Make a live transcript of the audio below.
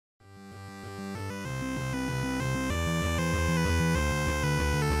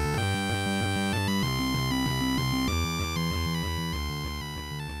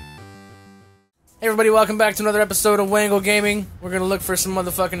Hey everybody, welcome back to another episode of Wangle Gaming. We're gonna look for some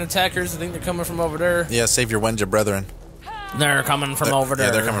motherfucking attackers. I think they're coming from over there. Yeah, save your Wenja brethren. They're coming from over there.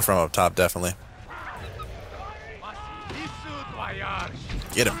 Yeah, they're coming from up top, definitely.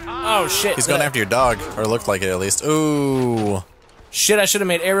 Get him. Oh shit. He's going after your dog, or looked like it at least. Ooh. Shit, I should have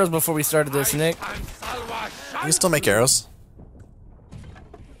made arrows before we started this, Nick. You can still make arrows.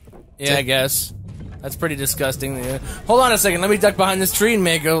 Yeah, I guess. That's pretty disgusting. Yeah. Hold on a second, let me duck behind this tree and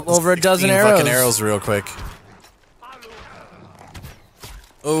make over a dozen arrows. Fucking arrows real quick.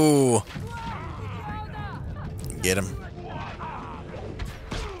 Ooh. Get him.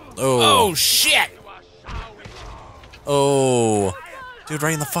 Oh shit! Oh. Dude,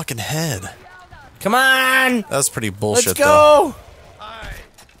 right in the fucking head. Come on! That was pretty bullshit, Let's go! though.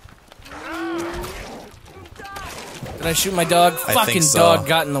 Did I shoot my dog? I Fucking think so. dog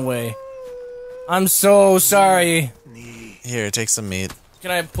got in the way. I'm so sorry. Here, take some meat. Can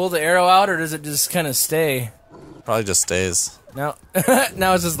I pull the arrow out, or does it just kind of stay? Probably just stays. No.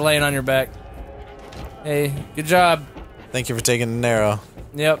 Now it's just laying on your back. Hey, good job. Thank you for taking an arrow.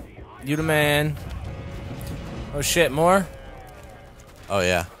 Yep. You the man. Oh shit, more? Oh,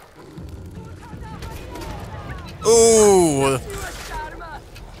 yeah. Ooh!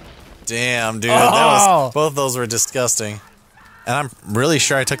 Damn, dude. Both those were disgusting. And I'm really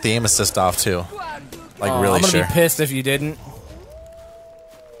sure I took the aim assist off, too. Like, really I'm gonna sure. be pissed if you didn't.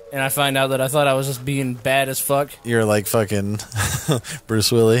 And I find out that I thought I was just being bad as fuck. You're like fucking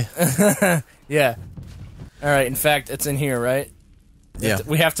Bruce Willis. Yeah. Alright, in fact, it's in here, right? Yeah.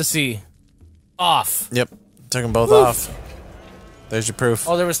 We have to see. Off. Yep. Took them both off. There's your proof.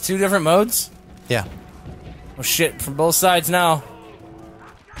 Oh, there was two different modes? Yeah. Oh shit, from both sides now.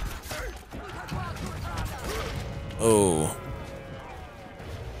 Oh.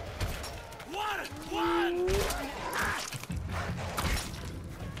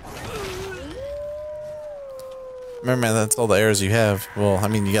 Remember, man, that's all the arrows you have. Well, I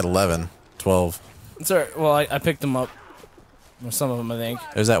mean, you got 11, 12. Sorry, well, I picked them up. Well, some of them, I think.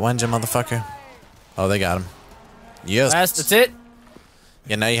 There's that Wenja motherfucker. Oh, they got him. Yes. That's it?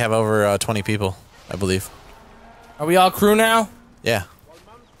 Yeah, now you have over 20 people, I believe. Are we all crew now? Yeah.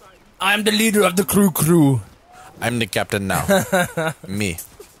 I'm the leader of the crew. I'm the captain now. Me.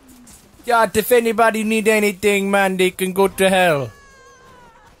 Yeah, if anybody need anything, man, they can go to hell.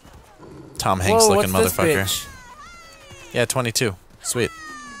 Tom Hanks looking what's motherfucker. This bitch? Yeah, 22. Sweet.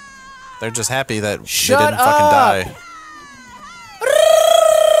 They're just happy that Shut they didn't fucking up! die.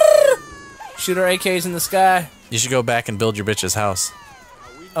 Shoot our AKs in the sky. You should go back and build your bitch's house.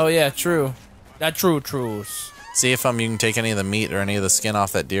 Oh yeah, true. That trues. See if you can take any of the meat or any of the skin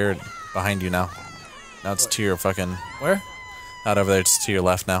off that deer behind you now. Now it's to your fucking... Where? Not over there, it's to your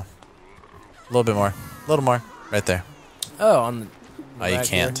left now. A little bit more. A little more. Right there. Oh, on the... Oh, you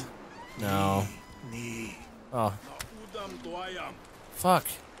can't. Here. No. Oh. Fuck.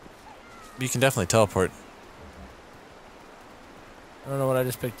 You can definitely teleport. I don't know what I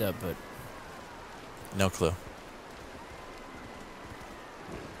just picked up, but... No clue.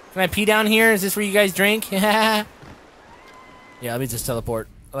 Can I pee down here? Is this where you guys drink? Yeah, let me just teleport.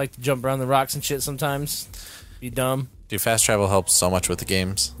 I like to jump around the rocks and shit sometimes. Be dumb. Dude, fast travel helps so much with the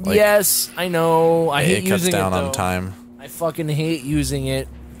games. Like, yes, I know. I hate it cuts using down it, though. on time. I fucking hate using it.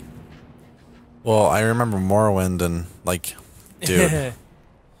 Well, I remember Morrowind and, like, dude,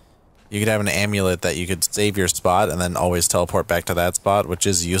 you could have an amulet that you could save your spot and then always teleport back to that spot, which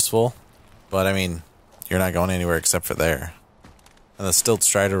is useful. But, I mean, you're not going anywhere except for there. And the Stilt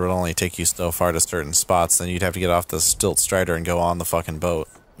Strider would only take you so far to certain spots, then you'd have to get off the Stilt Strider and go on the fucking boat.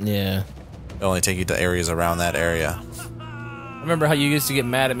 Yeah. It'd only take you to areas around that area. I remember how you used to get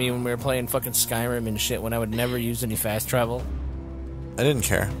mad at me when we were playing fucking Skyrim and shit when I would never use any fast travel. I didn't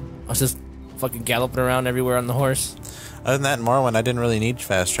care. I was just fucking galloping around everywhere on the horse. Other than that, in Morrowind, I didn't really need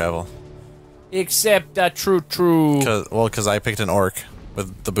fast travel. Except that true. Because I picked an orc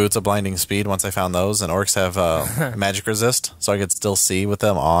with the boots of blinding speed once I found those, and orcs have magic resist, so I could still see with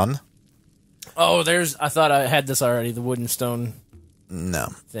them on. Oh, I thought I had this already, the wooden stone No.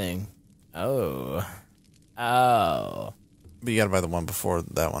 thing. Oh. Oh. But you gotta buy the one before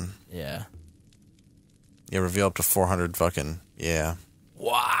that one. Yeah. Yeah, reveal up to 400 fucking... Yeah.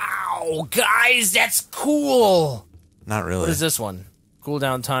 Wow, guys, that's cool! Not really. What is this one?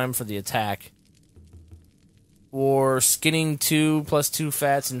 Cooldown time for the attack. Or skinning 2 plus 2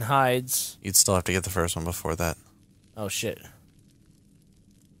 fats and hides. You'd still have to get the first one before that. Oh, shit.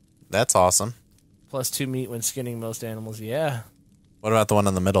 That's awesome. Plus 2 meat when skinning most animals, yeah. What about the one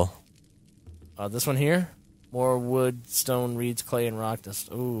in the middle? This one here? More wood, stone, reeds, clay, and rock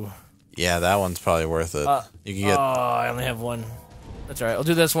dust. Ooh. Yeah, that one's probably worth it. You can get. Oh, I only have one. That's alright. I'll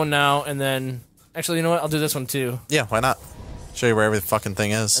do this one now, and then Actually, you know what? I'll do this one too. Yeah, why not? Show you where every fucking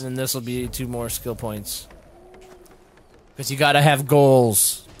thing is. And then this will be 2 more skill points. Because you gotta have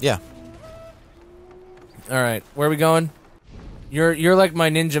goals. Yeah. Alright, where are we going? You're like my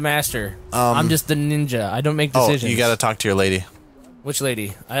ninja master. I'm just the ninja. I don't make decisions. Oh, you gotta talk to your lady. Which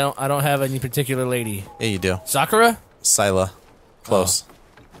lady? I don't have any particular lady. Yeah, you do. Sakura? Scylla. Close.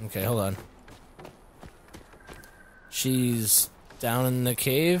 Oh. Okay, hold on. She's down in the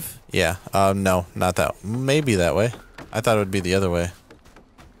cave? Yeah. No, not that. Maybe that way. I thought it would be the other way.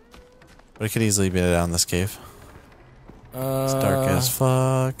 But it could easily be down this cave. It's dark as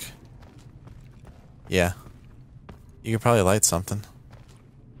fuck. Yeah. You could probably light something.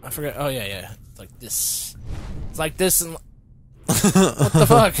 I forgot. Oh, yeah. It's like this. It's like this and... What the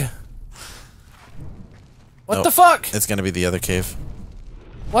fuck? What the fuck? It's gonna be the other cave.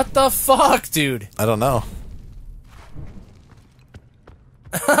 What the fuck, dude? I don't know.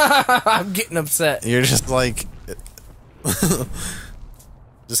 I'm getting upset. You're just like...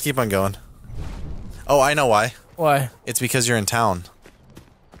 Just keep on going. Oh, I know why. Why? It's because you're in town.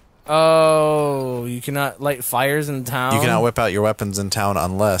 Oh, you cannot light fires in town? You cannot whip out your weapons in town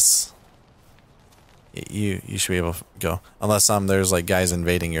unless... You should be able to go. Unless there's like guys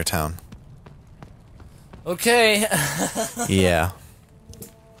invading your town. Okay. Yeah.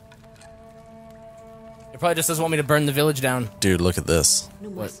 It probably just doesn't want me to burn the village down. Dude, look at this.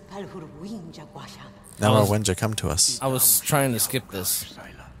 What? Now our Wenja come to us. I was trying to skip this.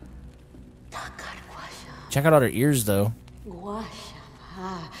 Check out all her ears, though.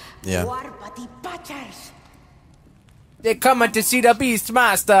 Yeah. They're coming to see the beast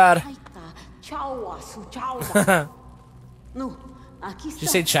master. Did you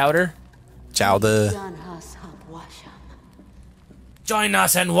say chowder? Chowder. Join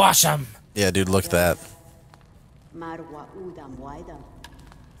us and wash them. Yeah, dude, look at that.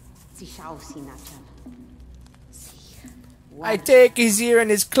 I take his ear and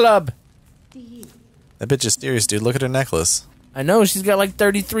his club. That bitch is serious, dude. Look at her necklace. I know, she's got like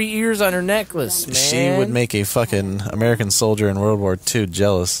 33 ears on her necklace, man. She would make a fucking American soldier in World War II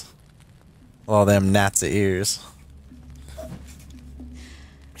jealous. All them Nazi ears.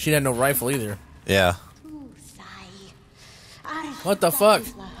 She had no rifle either. Yeah. What the fuck?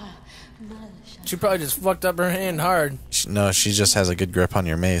 She probably just fucked up her hand hard. No, she just has a good grip on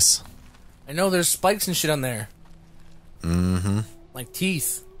your mace. I know, there's spikes and shit on there. Mm-hmm. Like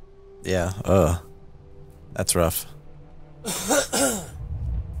teeth. Yeah, that's rough.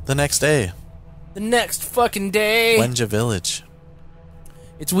 The next day. The next fucking day. Wenja village.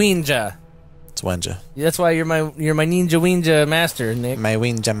 It's Wenja. It's Wenja. Yeah, that's why you're my ninja Wenja master, Nick. My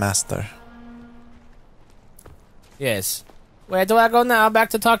Wenja master. Yes. Where do I go now?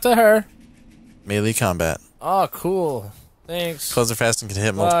 Back to talk to her. Melee combat. Oh, cool. Thanks. Closer fast and can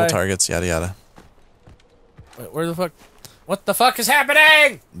hit multiple targets, yada yada. Wait, where the fuck? What the fuck is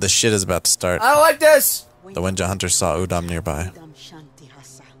happening? The shit is about to start. I don't like this. The Wenja hunter saw Udam nearby.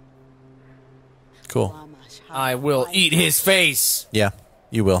 Cool. I will eat his face. Yeah,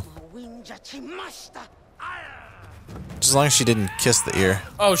 you will. Just as long as she didn't kiss the ear.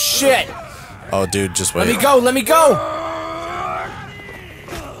 Oh shit! Oh, dude, just wait. Let me go! Let me go!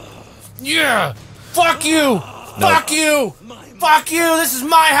 Yeah! Fuck you! No. Fuck you! Fuck you! This is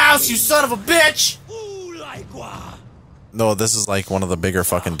my house, you son of a bitch! No, this is like one of the bigger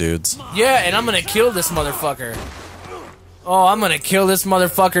fucking dudes. Yeah, and I'm gonna kill this motherfucker. Oh, I'm gonna kill this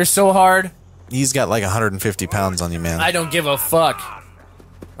motherfucker so hard. He's got like 150 pounds on you, man. I don't give a fuck.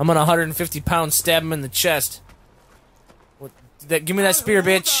 I'm gonna 150 pounds stab him in the chest. Give me that spear,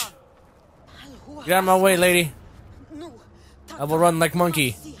 bitch. Get out of my way, lady. I will run like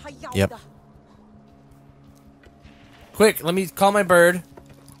monkey. Yep. Quick, let me call my bird.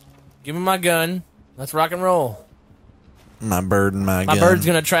 Give me my gun. Let's rock and roll. My bird and my gun. My bird's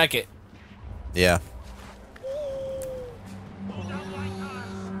gonna track it. Yeah.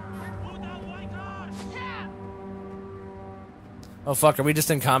 Oh fuck, are we just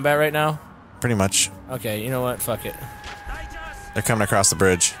in combat right now? Pretty much. Okay, you know what? Fuck it. They're coming across the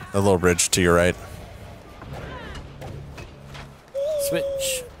bridge. The little bridge to your right.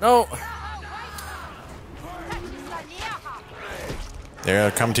 Switch. No!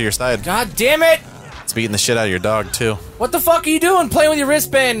 They're coming to your side. God damn it! It's beating the shit out of your dog, too. What the fuck are you doing? Playing with your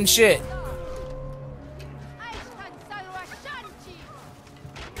wristband and shit.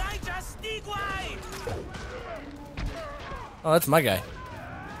 Oh, that's my guy.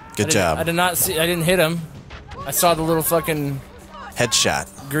 Good job. I did not see. I didn't hit him. I saw the little fucking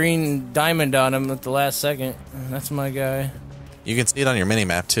Headshot. green diamond on him at the last second. That's my guy. You can see it on your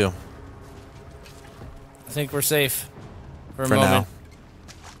mini-map, too. I think we're safe. For a For moment. now.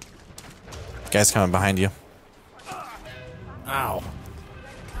 Guy's coming behind you. Ow.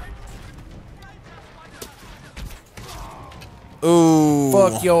 Ooh.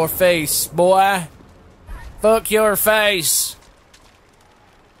 Fuck your face, boy. Fuck your face.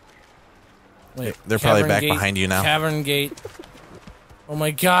 Wait, They're probably cavern back gate, behind you now. Cavern gate. Oh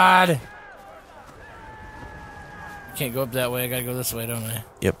my god. I can't go up that way. I gotta go this way, don't I?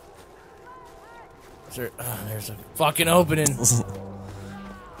 Yep. Is there, there's a fucking opening.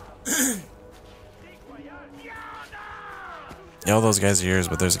 Yeah, all those guys are yours,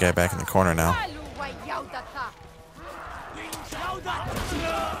 but there's a guy back in the corner now.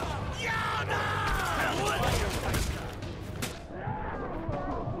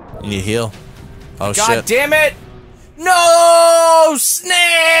 You need heal. Oh, God shit. damn it! No!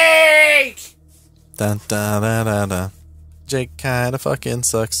 Snake! Dun, dun, dun, dun, dun. Jake kinda fucking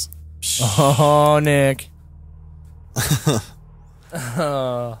sucks. Oh, Nick.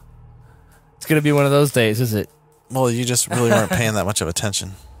 Oh. It's gonna be one of those days, is it? Well, you just really weren't paying that much of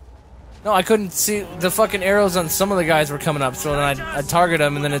attention. No, I couldn't see the fucking arrows on some of the guys were coming up, so then I'd target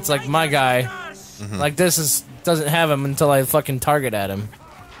him, and then it's like my guy. Like this doesn't have him until I fucking target at him.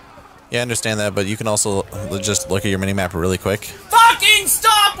 Yeah, I understand that, but you can also just look at your minimap really quick. Fucking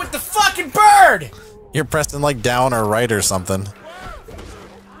stop with the fucking bird! You're pressing like down or right or something.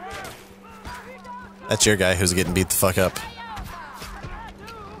 That's your guy who's getting beat the fuck up.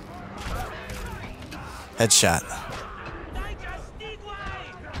 Headshot.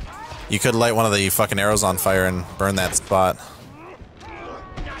 You could light one of the fucking arrows on fire and burn that spot.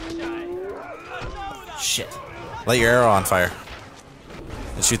 Shit. Light your arrow on fire.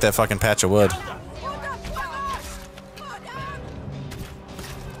 And shoot that fucking patch of wood.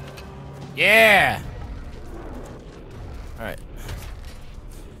 Yeah! Alright.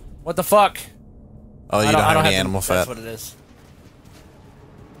 What the fuck? Oh, you don't have any to- animal That's fat. what it is.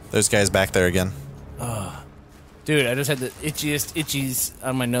 There's guys back there again. Dude, I just had the itchiest itchies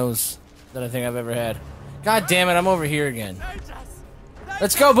on my nose that I think I've ever had. God damn it, I'm over here again.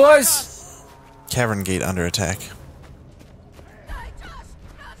 Let's go, boys! Cavern gate under attack.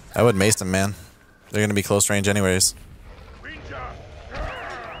 I would mace them, man. They're gonna be close range anyways.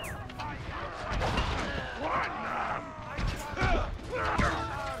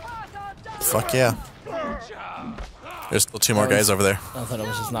 Fuck yeah. There's still two more guys over there. I thought I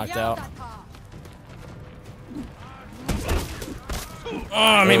was just knocked out.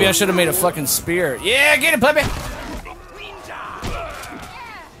 Oh, maybe I should have made a fucking spear. Yeah, get it, puppy!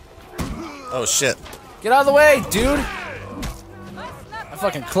 Oh shit. Get out of the way, dude! I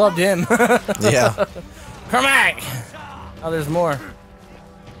fucking clubbed him. Yeah. Come back! Oh, there's more.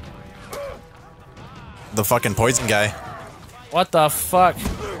 The fucking poison guy. What the fuck?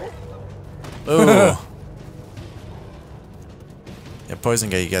 Ooh. Yeah, poison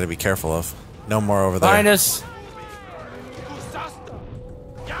guy you gotta be careful of. No more over there. Behind us.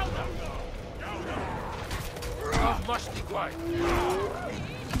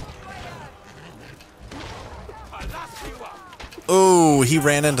 Ooh, he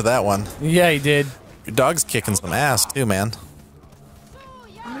ran into that one. Yeah, he did. Your dog's kicking some ass too, man.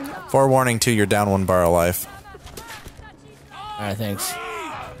 Forewarning too, you're down one bar of life. Alright, thanks.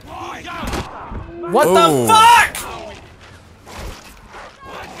 What Ooh. the fuck?!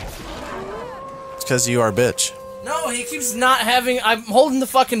 It's because you are a bitch. No, he keeps not having... I'm holding the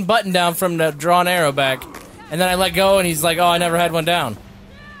fucking button down from the drawn arrow back, and then I let go, and he's like, oh, I never had one down.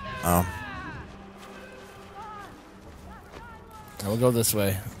 Oh. We'll go this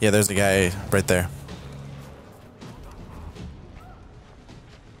way. Yeah, there's a guy right there.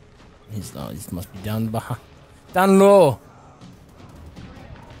 He's no, he must be down behind. Down low!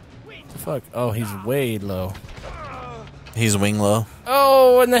 What the fuck? Oh, he's way low. He's wing low.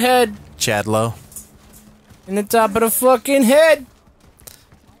 Oh, in the head! Chad low. In the top of the fucking head!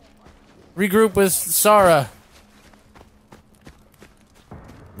 Regroup with Sarah.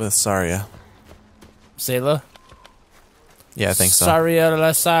 With Saria. Sayla? Yeah, I think so. Saria la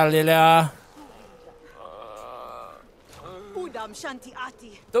salila.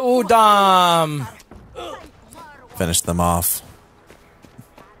 The Udam! Finish them off.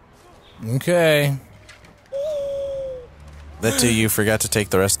 Okay. That too, you forgot to take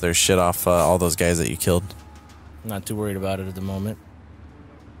the rest of their shit off all those guys that you killed. Not too worried about it at the moment.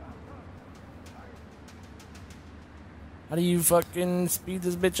 How do you fucking speed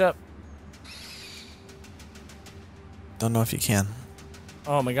this bitch up? Don't know if you can.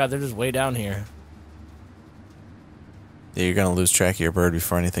 Oh my god, they're just way down here. Yeah, you're gonna lose track of your bird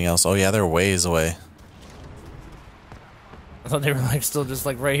before anything else. Oh yeah, they're ways away. I thought they were like still just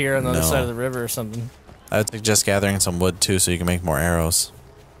like right here on the other side of the river or something. I would suggest gathering some wood too so you can make more arrows.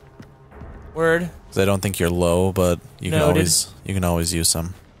 Word. Because I don't think you're low, but you Noted. can always use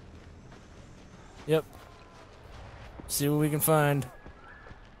some. Yep. See what we can find.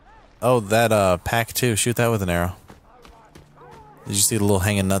 Oh, that pack too. Shoot that with an arrow. Did you see the little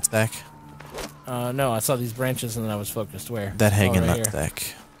hanging nutsack? No, I saw these branches and then I was focused. Where? That hanging right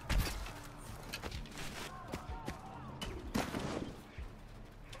nutsack.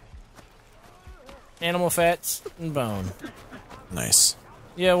 Animal fats and bone. Nice.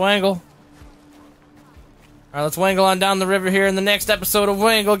 Yeah, Wangle. Alright, let's wangle on down the river here in the next episode of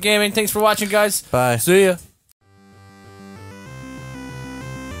Wangle Gaming. Thanks for watching, guys. Bye. See ya.